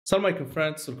Assalamu alaikum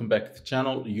friends, welcome back to the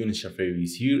channel. Younes Charfaoui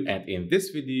is here, and in this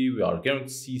video we are going to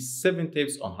see 7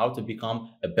 tips on how to become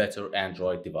a better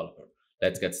Android developer.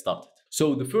 Let's get started.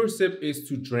 So the first tip is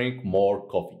to drink more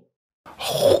coffee.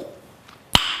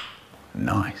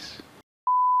 Nice.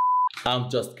 I'm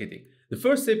just kidding. The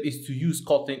first tip is to use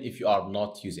Kotlin if you are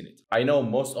not using it. I know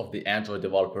most of the Android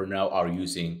developers now are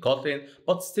using Kotlin,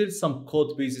 but still some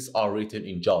code bases are written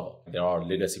in Java. There are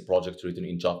legacy projects written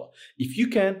in Java. If you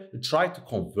can, try to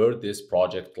convert this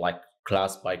project like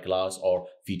class by class or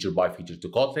feature by feature to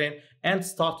Kotlin and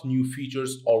start new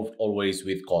features always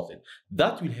with Kotlin.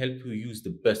 That will help you use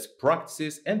the best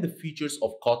practices and the features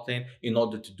of Kotlin in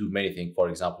order to do many things. For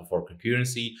example, for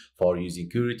concurrency, for using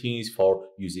coroutines, for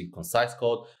using concise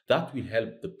code. That will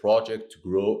help the project to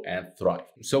grow and thrive.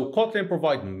 So Kotlin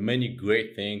provides many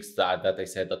great things that I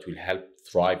said that will help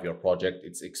thrive your project.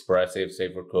 It's expressive,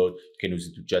 safer code. You can use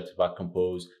it to Jetpack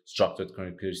Compose, structured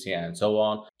concurrency, and so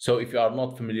on. So if you are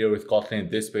not familiar with Kotlin,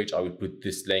 this page, I will put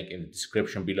this link in the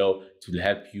description below. It will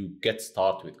help you get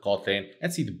started with Kotlin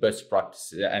and see the best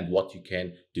practices and what you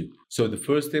can do. So the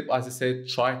first tip, as I said,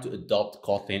 try to adopt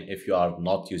Kotlin if you are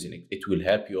not using it. It will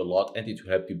help you a lot and it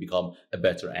will help you become a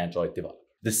better Android developer.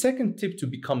 The second tip to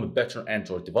become a better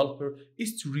Android developer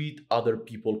is to read other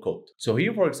people's code. So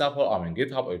here, for example, I'm in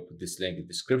GitHub. I'll put this link in the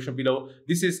description below.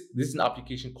 This is an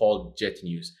application called Jet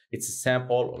News. It's a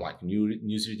sample like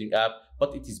news reading app,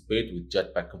 but it is built with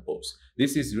Jetpack Compose.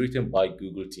 This is written by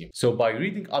Google team. So by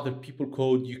reading other people's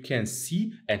code, you can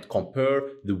see and compare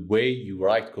the way you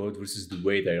write code versus the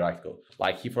way they write code.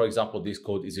 Like here, for example, this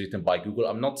code is written by Google.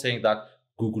 I'm not saying that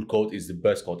Google code is the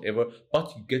best code ever,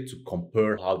 but you get to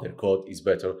compare how their code is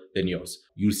better than yours.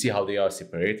 You'll see how they are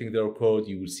separating their code.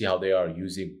 You will see how they are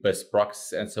using best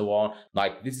practices and so on.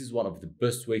 Like this is one of the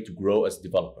best way to grow as a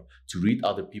developer, to read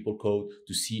other people's code,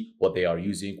 to see what they are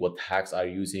using, what hacks are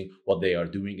using, what they are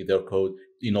doing in their code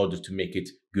in order to make it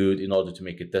good, in order to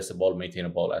make it testable,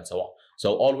 maintainable, and so on.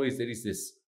 So always there is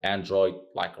this Android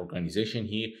like organization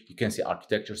here. You can see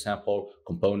architecture sample,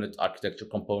 component, architecture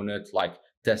component, like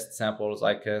test samples,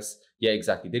 I guess. Yeah,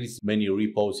 exactly. There is many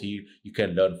repos here you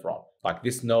can learn from. Like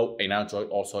this node in Android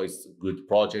also is a good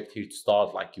project here to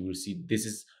start. Like you will see this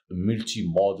is a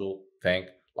multi-module thing.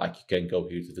 Like you can go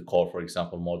here to the core, for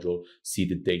example, module, see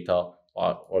the data,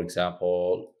 for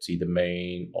example, see the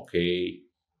main, okay,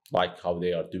 like how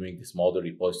they are doing this model,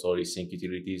 repository, sync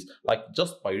utilities. Like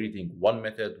just by reading one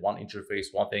method, one interface,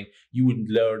 one thing, you will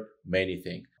learn many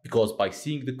things. Because by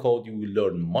seeing the code, you will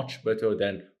learn much better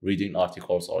than reading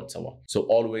articles or so on. So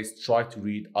always try to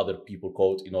read other people's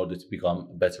code in order to become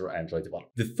a better Android developer.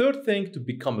 The third thing to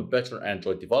become a better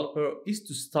Android developer is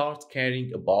to start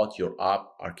caring about your app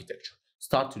architecture.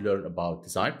 Start to learn about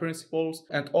design principles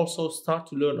and also start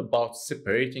to learn about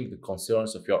separating the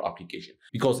concerns of your application.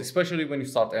 Because especially when you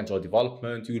start Android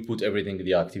development, you will put everything in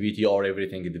the activity or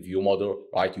everything in the view model,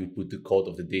 right? You will put the code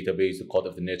of the database, the code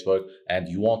of the network, and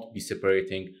you won't be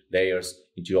separating layers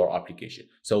into your application.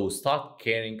 So start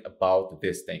caring about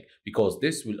this thing because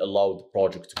this will allow the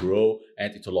project to grow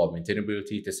and it will allow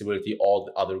maintainability, testability, all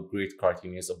the other great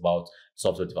criteria about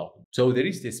software development. So there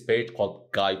is this page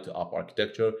called Guide to App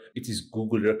Architecture. It is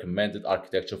Google recommended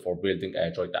architecture for building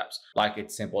Android apps. Like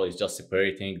it's simple, it's just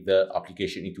separating the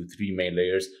application into 3 main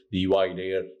layers: the UI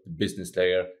layer, the business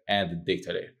layer, and the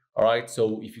data layer. All right,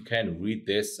 so if you can read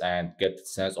this and get the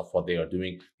sense of what they are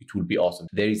doing, it will be awesome.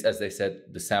 There is, as I said,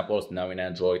 the samples now in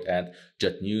Android and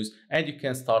Jet News, and you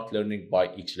can start learning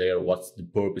by each layer what's the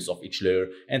purpose of each layer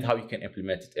and how you can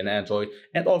implement it in Android,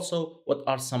 and also what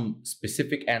are some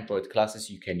specific Android classes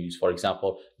you can use. For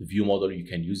example, the view model, you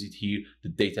can use it here. The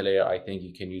data layer, I think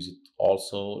you can use it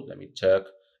also. Let me check.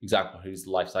 Exactly, here's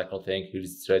the lifecycle thing,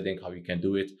 here's threading, how you can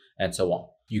do it, and so on.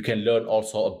 You can learn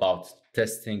also about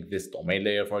testing this domain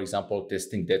layer, for example,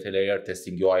 testing data layer,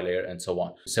 testing UI layer, and so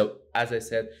on. So as I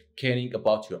said, caring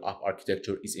about your app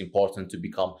architecture is important to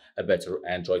become a better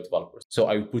Android developer. So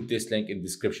I will put this link in the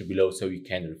description below so you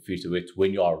can refer to it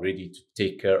when you are ready to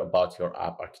take care about your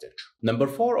app architecture. Number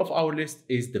 4 of our list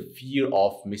is the fear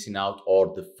of missing out,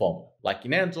 or the FOMO. Like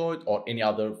in Android or any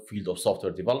other field of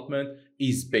software development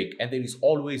is big and there is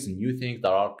always new things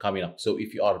that are coming up. So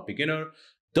if you are a beginner,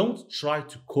 don't try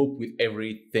to cope with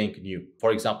everything new.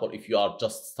 For example, if you are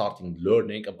just starting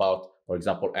learning about, for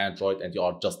example, Android, and you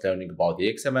are just learning about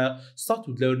the XML, start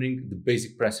with learning the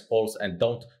basic principles and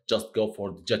don't just go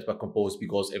for the Jetpack Compose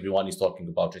because everyone is talking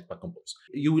about Jetpack Compose.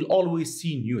 You will always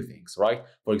see new things, right?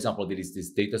 For example, there is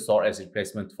this data store as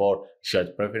replacement for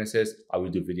shared preferences. I will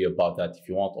do a video about that if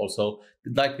you want also.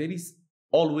 Like there is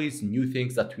always new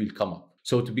things that will come up.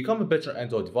 So to become a better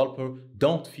Android developer,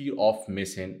 don't fear of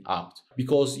missing out,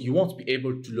 because you won't be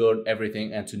able to learn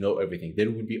everything and to know everything.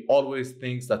 There will be always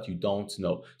things that you don't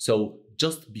know. So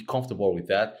just be comfortable with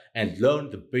that and learn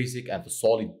the basic and the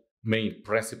solid main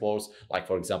principles, like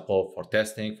for example, for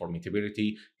testing, for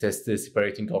mutability,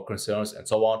 separating your concerns, and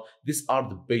so on. These are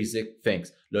the basic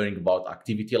things. Learning about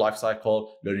activity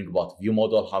lifecycle, learning about view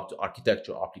model, how to architect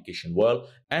your application well,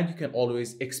 and you can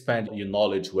always expand your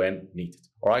knowledge when needed.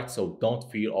 All right, so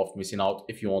don't fear of missing out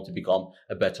if you want to become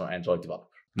a better Android developer.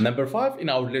 Number 5 in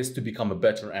our list to become a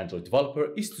better Android developer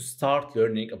is to start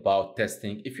learning about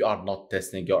testing if you are not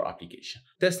testing your application.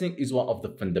 Testing is one of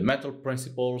the fundamental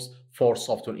principles for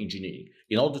software engineering.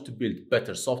 In order to build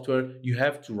better software, you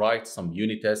have to write some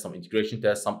unit tests, some integration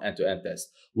tests, some end-to-end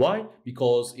tests. Why?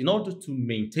 Because in order to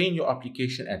maintain your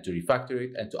application and to refactor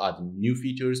it and to add new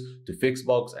features, to fix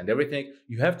bugs and everything,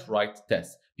 you have to write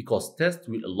tests, because tests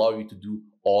will allow you to do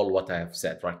all what I have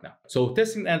said right now. So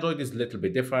testing Android is a little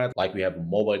bit different. Like we have a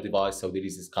mobile device, so there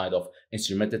is this kind of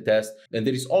instrumented test. And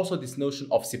there is also this notion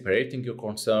of separating your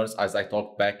concerns, as I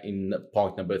talked back in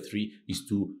point number 3, is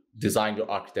to design your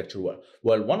architecture well.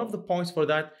 Well, one of the points for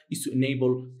that is to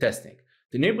enable testing.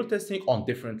 To enable testing on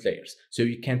different layers. So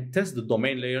you can test the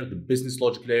domain layer, the business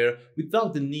logic layer,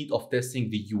 without the need of testing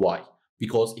the UI.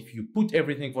 Because if you put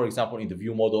everything, for example, in the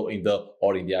view model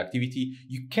or in the activity,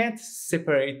 you can't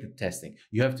separate the testing.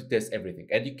 You have to test everything,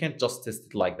 and you can't just test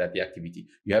it like that, the activity.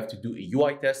 You have to do a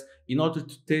UI test in order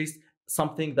to test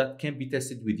something that can be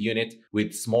tested with unit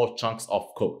with small chunks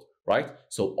of code, right?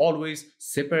 So always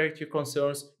separate your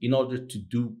concerns in order to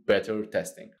do better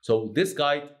testing. So this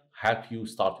guide help you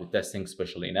start with testing,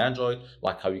 especially in Android,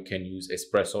 like how you can use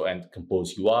Espresso and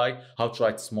Compose UI, how to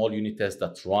write small unit tests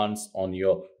that runs on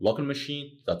your local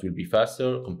machine that will be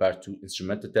faster compared to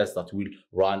instrumented tests that will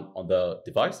run on the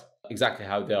device. Exactly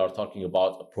how they are talking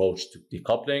about approach to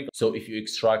decoupling. So if you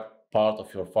extract part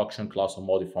of your function, class, or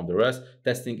module from the rest,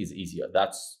 testing is easier.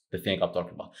 That's the thing I'm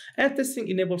talking about. And testing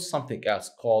enables something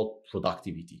else called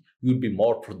productivity. You'll be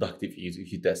more productive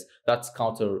if you test. That's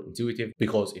counterintuitive,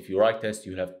 because if you write tests,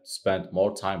 you'll have to spend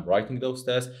more time writing those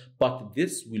tests, but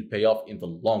this will pay off in the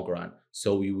long run.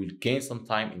 So you will gain some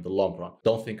time in the long run.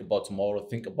 Don't think about tomorrow,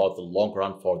 think about the long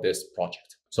run for this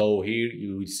project. So here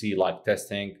you will see like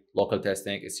testing, local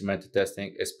testing, instrumented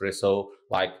testing, Espresso,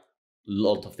 like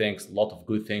lot of things, lot of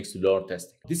good things to learn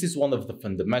testing. This is one of the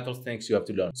fundamental things you have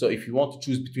to learn. So if you want to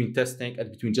choose between testing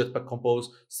and between Jetpack Compose,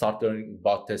 start learning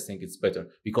about testing. It's better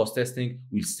because testing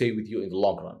will stay with you in the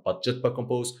long run. But Jetpack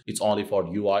Compose, it's only for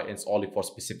UI and it's only for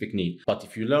specific need. But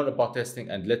if you learn about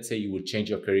testing and let's say you will change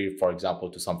your career, for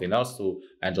example, to something else, to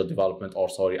Android development or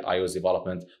iOS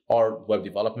development or web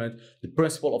development, the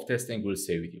principle of testing will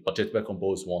stay with you. But Jetpack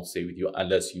Compose won't stay with you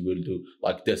unless you will do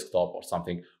like desktop or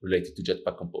something related to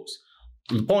Jetpack Compose.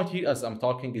 The point here as I'm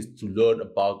talking is to learn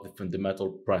about the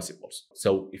fundamental principles.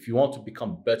 So if you want to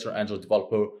become a better Android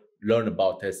developer, learn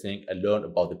about testing and learn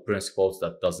about the principles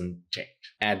that doesn't change.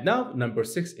 And now number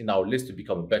 6 in our list to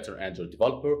become a better Android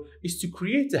developer is to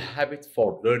create a habit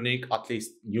for learning at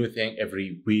least new thing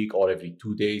every week or every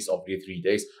 2 days or every 3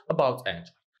 days about Android.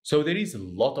 So there is a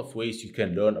lot of ways you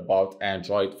can learn about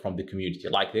Android from the community.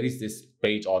 Like there is this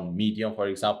page on Medium, for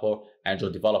example,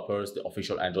 Android developers, the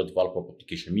official Android developer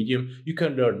publication Medium. You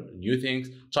can learn new things.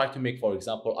 Try to make, for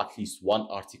example, at least one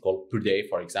article per day.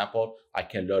 For example, I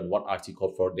can learn one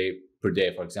article per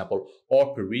day, for example,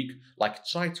 or per week. Like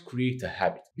try to create a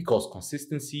habit, because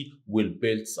consistency will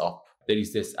build up. There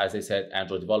is this, as I said,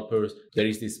 Android developers. There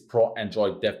is this pro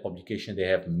Android dev publication. They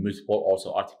have multiple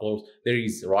also articles. There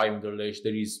is Ryan Derlish.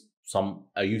 There is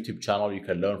a YouTube channel you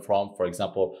can learn from. For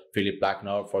example, Philip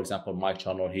Blackner. For example, my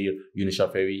channel here, Younes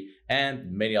Charfaoui,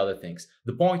 and many other things.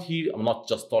 The point here, I'm not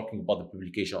just talking about the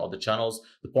publication or the channels.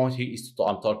 The point here is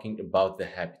I'm talking about the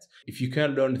habit. If you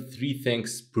can learn 3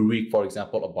 things per week, for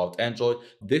example, about Android,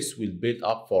 this will build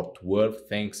up for 12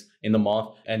 things in a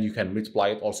month, and you can multiply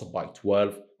it also by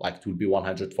 12. Like it will be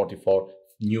 144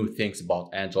 new things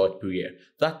about Android per year.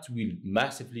 That will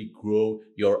massively grow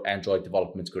your Android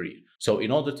development career. So in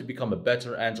order to become a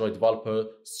better Android developer,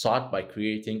 start by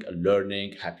creating a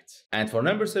learning habit. And for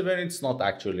number 7, it's not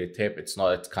actually a tip, it's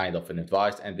kind of an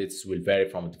advice, and this will vary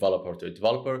from a developer to a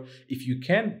developer. If you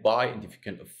can buy and if you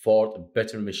can afford a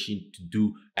better machine to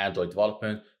do Android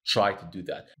development, try to do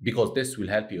that, because this will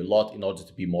help you a lot in order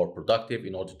to be more productive,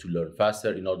 in order to learn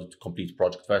faster, in order to complete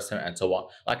project faster, and so on.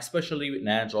 Like especially in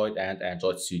Android and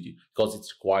Android Studio, because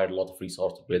it's required a lot of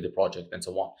resources to build the project and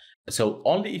so on. So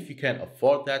only if you can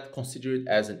afford that, consider it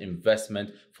as an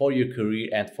investment for your career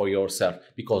and for yourself,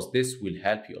 because this will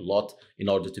help you a lot in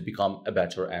order to become a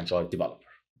better Android developer.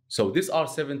 So these are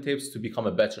 7 tips to become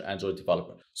a better Android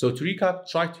developer. So to recap,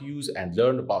 try to use and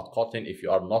learn about Kotlin if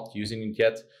you are not using it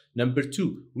yet. Number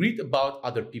 2, read about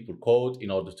other people's code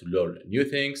in order to learn new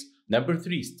things. Number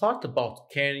 3, start about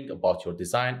caring about your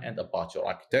design and about your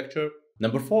architecture.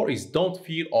 Number 4 is don't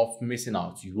fear of missing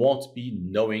out. You won't be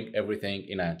knowing everything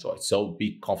in Android, so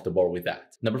be comfortable with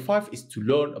that. Number 5 is to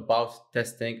learn about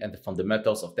testing and the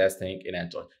fundamentals of testing in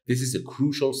Android. This is a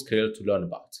crucial skill to learn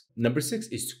about. Number 6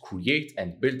 is to create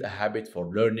and build a habit for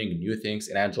learning new things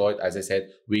in Android, as I said,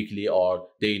 weekly or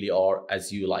daily or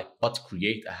as you like, but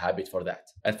create a habit for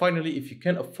that. And finally, if you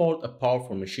can afford a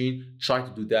powerful machine, try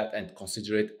to do that and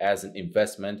consider it as an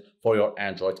investment for your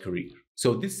Android career.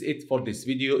 So this is it for this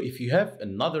video. If you have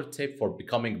another tip for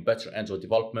becoming better Android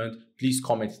development, please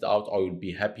comment it out. I will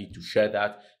be happy to share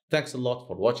that. Thanks a lot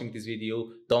for watching this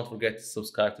video. Don't forget to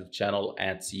subscribe to the channel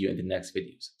and see you in the next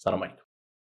videos. Salam alaikum.